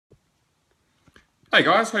Hey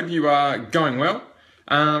guys, hope you are going well.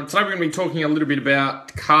 Today we're going to be talking a little bit about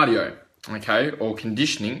cardio, okay, or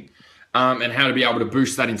conditioning, and how to be able to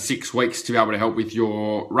boost that in 6 weeks to be able to help with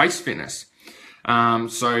your race fitness.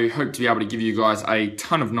 So hope to be able to give you guys a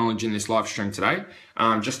ton of knowledge in this live stream today,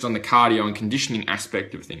 just on the cardio and conditioning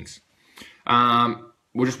aspect of things.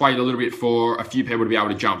 We'll just wait a little bit for a few people to be able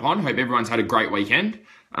to jump on. Hope everyone's had a great weekend.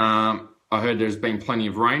 I heard there's been plenty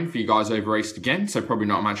of rain for you guys over East again, so probably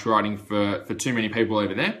not much riding for too many people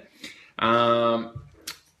over there.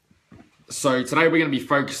 So today we're going to be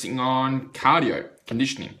focusing on cardio,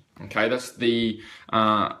 conditioning. Okay, that's the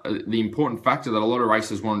important factor that a lot of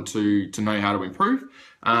racers want to know how to improve,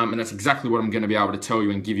 and that's exactly what I'm going to be able to tell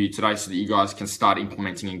you and give you today so that you guys can start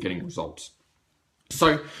implementing and getting results.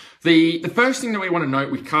 So the first thing that we want to note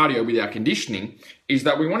with cardio, with our conditioning, is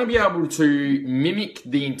that we want to be able to mimic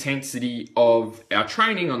the intensity of our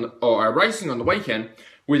training or our racing on the weekend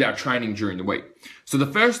with our training during the week. So the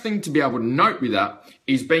first thing to be able to note with that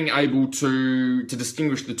is being able to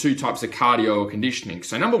distinguish the two types of cardio or conditioning.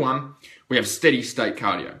 So number one, we have steady state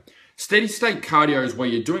cardio. Steady state cardio is where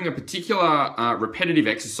you're doing a particular repetitive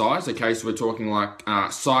exercise. Okay, so we're talking like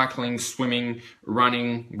cycling, swimming,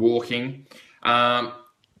 running, walking,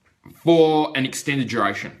 for an extended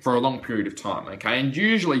duration, for a long period of time, okay? And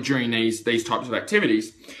usually during these types of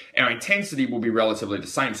activities, our intensity will be relatively the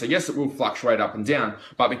same. So yes, it will fluctuate up and down,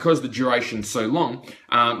 but because the duration's so long,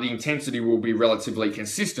 the intensity will be relatively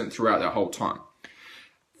consistent throughout that whole time.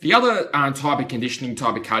 The other type of conditioning,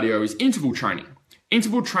 type of cardio is interval training.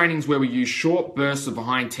 Interval training is where we use short bursts of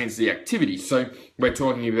high intensity activity. So we're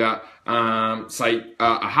talking about, say,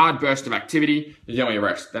 a hard burst of activity, then we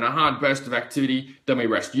rest. Then a hard burst of activity, then we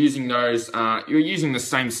rest. Using those, you're using the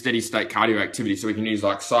same steady state cardio activity. So we can use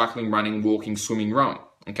like cycling, running, walking, swimming, rowing.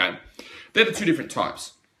 Okay, they're the two different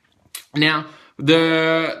types. Now,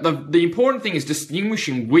 the important thing is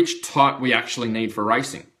distinguishing which type we actually need for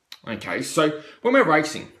racing. Okay, so when we're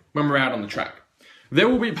racing, when we're out on the track, there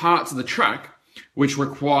will be parts of the track which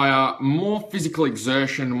require more physical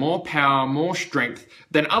exertion, more power, more strength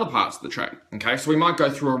than other parts of the track. Okay, so we might go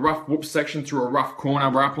through a rough whoop section, through a rough corner,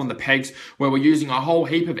 we're up on the pegs, where we're using a whole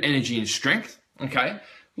heap of energy and strength. Okay,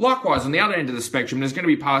 likewise, on the other end of the spectrum, there's going to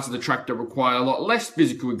be parts of the track that require a lot less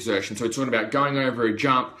physical exertion. So we're talking about going over a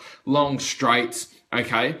jump, long straights,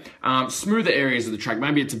 okay, smoother areas of the track.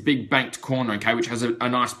 Maybe it's a big banked corner, okay, which has a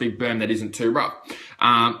nice big berm that isn't too rough,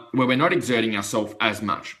 where we're not exerting ourselves as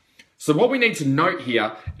much. So what we need to note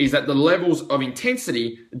here is that the levels of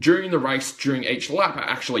intensity during the race, during each lap, are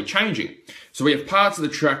actually changing. So we have parts of the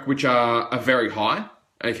track which are very high,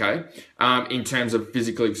 okay, in terms of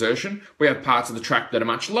physical exertion. We have parts of the track that are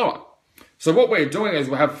much lower. So what we're doing is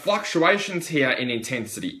we have fluctuations here in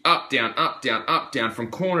intensity, up, down, from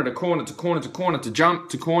corner to corner to corner to corner to jump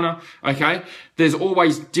to corner, okay? There's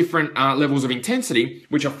always different levels of intensity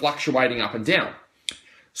which are fluctuating up and down.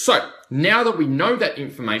 So now that we know that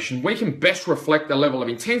information, we can best reflect the level of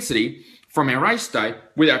intensity from our race day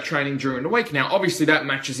with our training during the week. Now, obviously that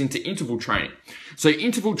matches into interval training. So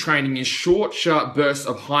interval training is short, sharp bursts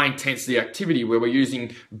of high intensity activity where we're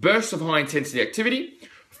using bursts of high intensity activity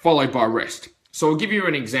followed by rest. So I'll give you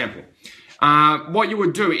an example. What you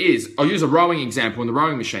would do is, I'll use a rowing example in the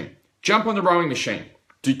rowing machine. Jump on the rowing machine,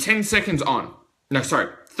 do 30 seconds on.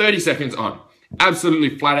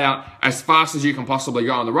 Absolutely flat out, as fast as you can possibly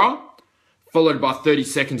go on the row, followed by 30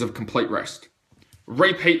 seconds of complete rest.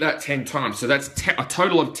 Repeat that 10 times. So that's a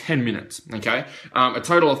total of 10 minutes, okay? A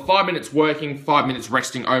total of 5 minutes working, 5 minutes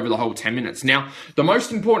resting over the whole 10 minutes. Now, the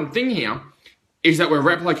most important thing here is that we're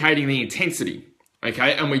replicating the intensity,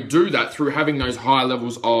 okay? And we do that through having those high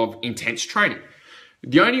levels of intense training.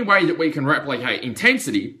 The only way that we can replicate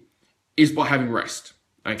intensity is by having rest.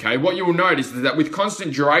 Okay, what you will notice is that with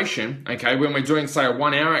constant duration, okay, when we're doing, say, a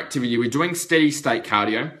 1 hour activity, we're doing steady state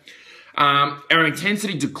cardio, our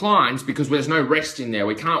intensity declines because there's no rest in there.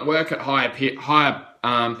 We can't work at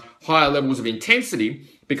higher levels of intensity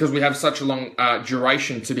because we have such a long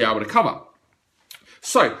duration to be able to cover.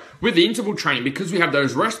 So with the interval training, because we have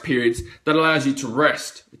those rest periods, that allows you to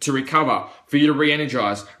rest, to recover, for you to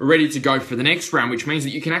re-energize, ready to go for the next round, which means that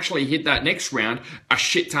you can actually hit that next round a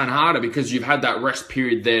shit ton harder because you've had that rest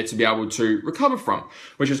period there to be able to recover from,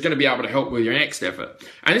 which is going to be able to help with your next effort.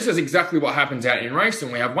 And this is exactly what happens out in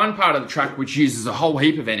racing. We have one part of the track which uses a whole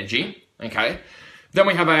heap of energy, okay? Then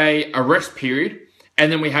we have a rest period,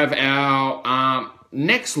 and then we have our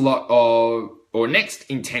next lot of next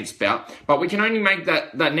intense bout, but we can only make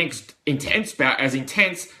that next intense bout as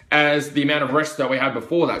intense as the amount of rest that we had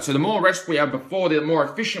before that. So the more rest we have before, the more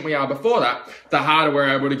efficient we are before that, the harder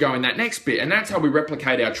we're able to go in that next bit. And that's how we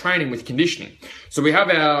replicate our training with conditioning. So we have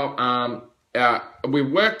our we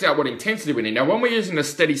worked out what intensity we need. Now, when we're using the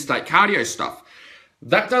steady state cardio stuff,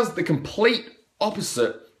 that does the complete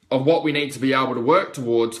opposite of what we need to be able to work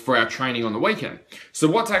towards for our training on the weekend. So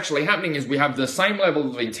what's actually happening is we have the same level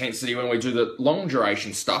of intensity when we do the long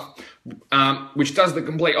duration stuff, which does the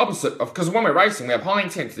complete opposite of, because when we're racing, we have high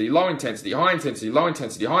intensity, low intensity, high intensity, low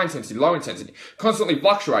intensity, high intensity, low intensity, constantly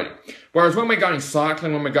fluctuating. Whereas when we're going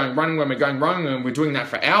cycling, when we're going running, when we're going rowing, and we're doing that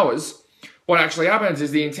for hours, what actually happens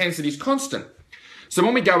is the intensity is constant. So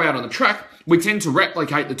when we go out on the track, we tend to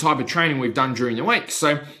replicate the type of training we've done during the week.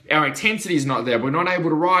 So our intensity is not there. We're not able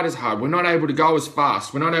to ride as hard. We're not able to go as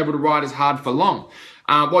fast. We're not able to ride as hard for long.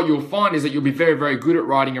 What you'll find is that you'll be very, very good at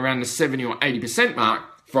riding around the 70 or 80% mark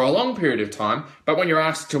for a long period of time. But when you're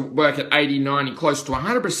asked to work at 80, 90, close to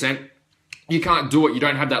 100%, you can't do it. You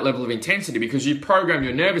don't have that level of intensity because you've programmed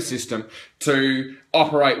your nervous system to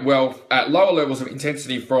operate well at lower levels of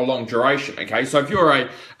intensity for a long duration. Okay, so if you're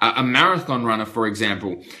a marathon runner, for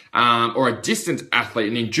example, or a distance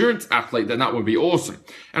athlete, an endurance athlete, then that would be awesome.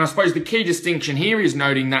 And I suppose the key distinction here is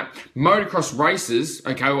noting that motocross races,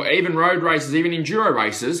 okay, or even road races, even enduro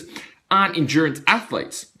races, aren't endurance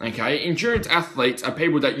athletes, okay? Endurance athletes are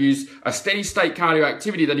people that use a steady state cardio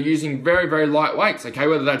activity that are using very, very light weights, okay?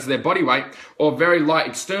 Whether that's their body weight or very light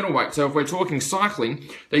external weight. So if we're talking cycling,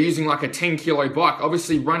 they're using like a 10 kilo bike.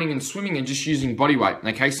 Obviously running and swimming and just using body weight,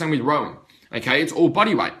 okay? Same with rowing, okay? It's all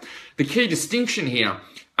body weight. The key distinction here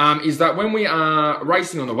is that when we are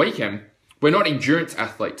racing on the weekend, we're not endurance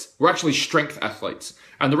athletes. We're actually strength athletes.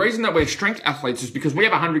 And the reason that we're strength athletes is because we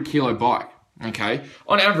have a 100 kilo bike. Okay,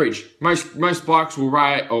 on average, most bikes will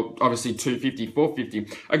weigh, or obviously 250,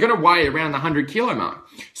 450, are going to weigh around the 100 kilo mark.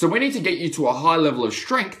 So we need to get you to a high level of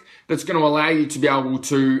strength that's going to allow you to be able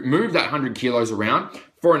to move that 100 kilos around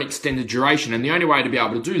for an extended duration. And the only way to be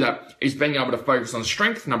able to do that is being able to focus on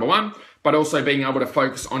strength, number one, but also being able to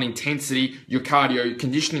focus on intensity, your cardio,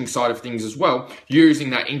 conditioning side of things as well,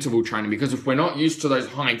 using that interval training. Because if we're not used to those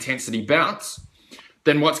high intensity bouts,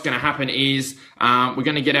 then what's going to happen is we're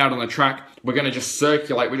going to get out on the track, we're going to just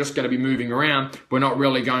circulate, we're just going to be moving around, we're not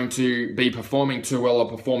really going to be performing too well or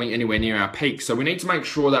performing anywhere near our peak. So we need to make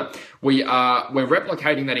sure that we're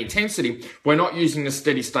replicating that intensity. We're not using the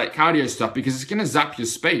steady state cardio stuff because it's going to zap your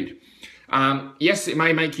speed. Yes, it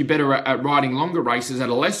may make you better at riding longer races at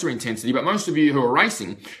a lesser intensity, but most of you who are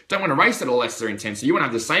racing don't want to race at a lesser intensity. You want to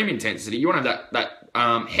have the same intensity. You want to have that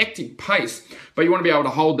hectic pace, but you want to be able to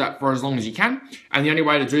hold that for as long as you can. And the only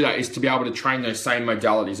way to do that is to be able to train those same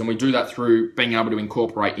modalities. And we do that through being able to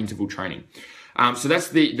incorporate interval training. So that's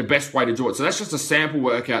the best way to do it. So that's just a sample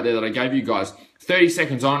workout there that I gave you guys. 30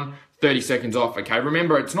 seconds on, 30 seconds off, okay?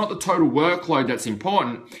 Remember, it's not the total workload that's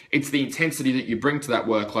important, it's the intensity that you bring to that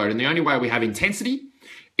workload. And the only way we have intensity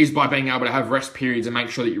is by being able to have rest periods and make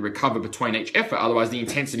sure that you recover between each effort, otherwise the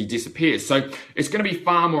intensity disappears. So it's going to be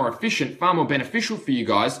far more efficient, far more beneficial for you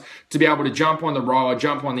guys to be able to jump on the rower,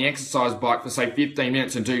 jump on the exercise bike for say 15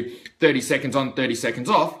 minutes and do 30 seconds on, 30 seconds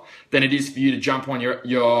off, than it is for you to jump on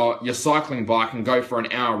your cycling bike and go for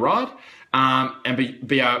an hour ride. And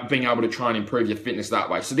being able to try and improve your fitness that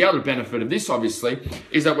way. So the other benefit of this, obviously,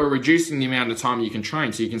 is that we're reducing the amount of time you can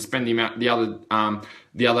train. So you can spend the other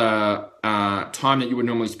time that you would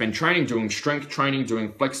normally spend training, doing strength training,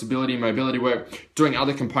 doing flexibility, mobility work, doing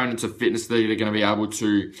other components of fitness that are going to be able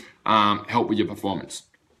to help with your performance.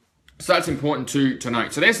 So that's important to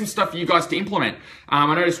note. So there's some stuff for you guys to implement.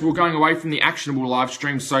 I noticed we're going away from the actionable live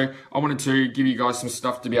stream, so I wanted to give you guys some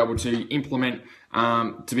stuff to be able to implement,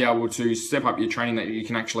 to be able to step up your training that you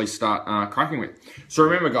can actually start cracking with. So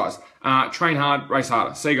remember, guys, train hard, race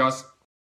harder. See you guys.